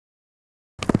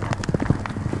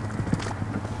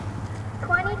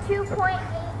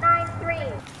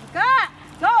2.893. Good.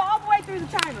 Go all the way through the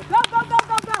timer. Go, go, go,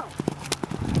 go, go.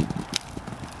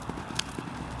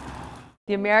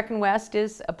 The American West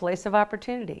is a place of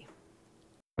opportunity.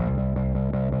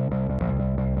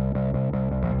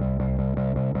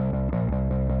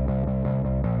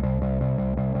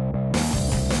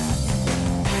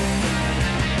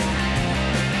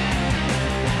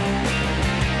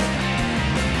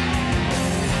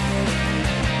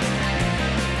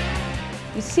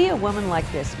 You see a woman like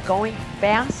this going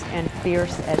fast and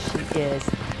fierce as she is,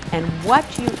 and what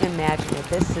you imagine that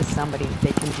this is somebody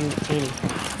that can do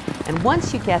anything. And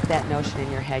once you get that notion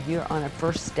in your head, you're on a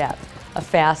first step, a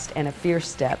fast and a fierce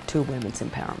step to women's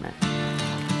empowerment.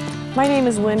 My name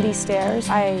is Lyndee Stairs.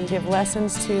 I give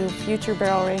lessons to future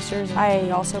barrel racers.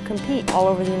 I also compete all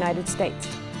over the United States.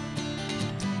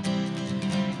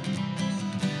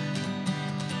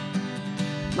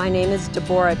 My name is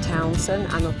Akin-Townson.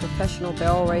 I'm a professional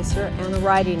barrel racer and a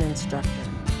riding instructor.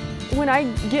 When I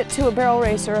get to a barrel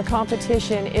race or a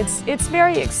competition, it's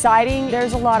very exciting.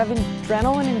 There's a lot of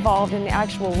adrenaline involved in the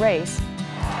actual race.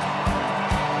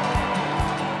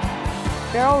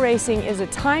 Barrel racing is a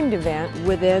timed event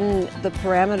Within the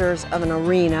parameters of an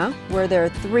arena where there are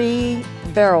 3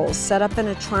 barrels set up in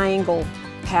a triangle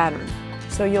pattern.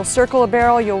 So you'll circle a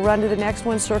barrel, you'll run to the next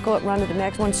one, circle it, run to the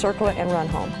next one, circle it, and run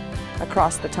home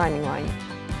across the timing line.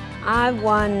 I've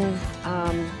won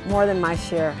more than my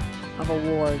share of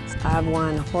awards. I've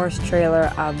won a horse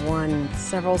trailer, I've won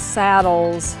several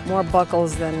saddles, more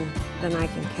buckles than I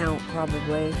can count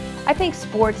probably. I think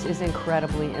sports is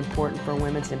incredibly important for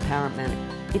women's empowerment.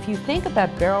 If you think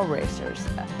about barrel racers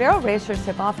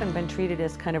have often been treated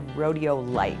as kind of rodeo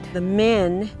light. The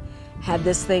men had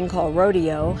this thing called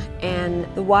rodeo, and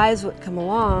the wives would come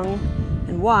along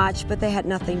and watch, but they had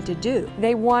nothing to do.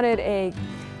 They wanted a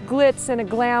glitz and a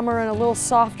glamour and a little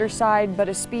softer side, but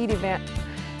a speed event.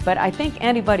 But I think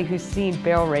anybody who's seen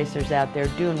barrel racers out there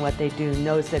doing what they do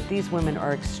knows that these women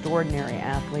are extraordinary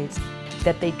athletes,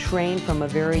 that they train from a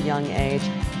very young age.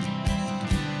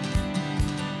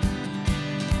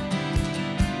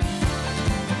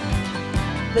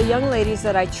 The young ladies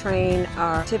that I train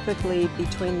are typically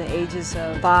between the ages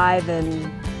of 5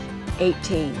 and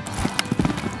 18.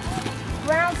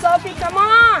 Round, Sophie, come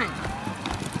on!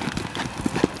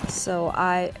 So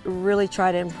I really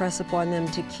try to impress upon them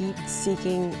to keep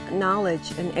seeking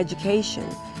knowledge and education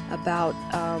about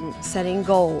setting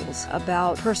goals,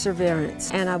 about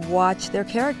perseverance, and I've watched their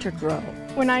character grow.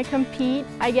 When I compete,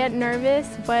 I get nervous,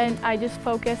 but I just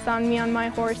focus on me on my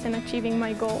horse and achieving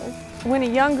my goals. When a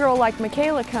young girl like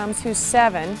Michaela comes, who's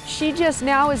 7, she just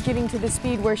now is getting to the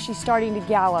speed where she's starting to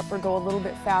gallop or go a little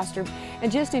bit faster,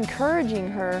 and just encouraging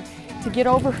her to get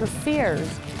over her fears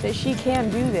that she can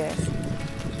do this.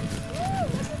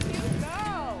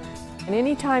 And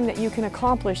any time that you can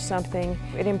accomplish something,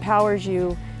 it empowers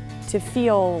you to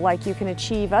feel like you can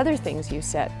achieve other things you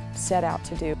set out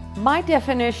to do. My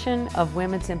definition of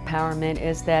women's empowerment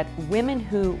is that women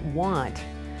who want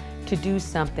to do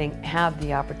something have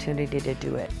the opportunity to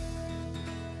do it.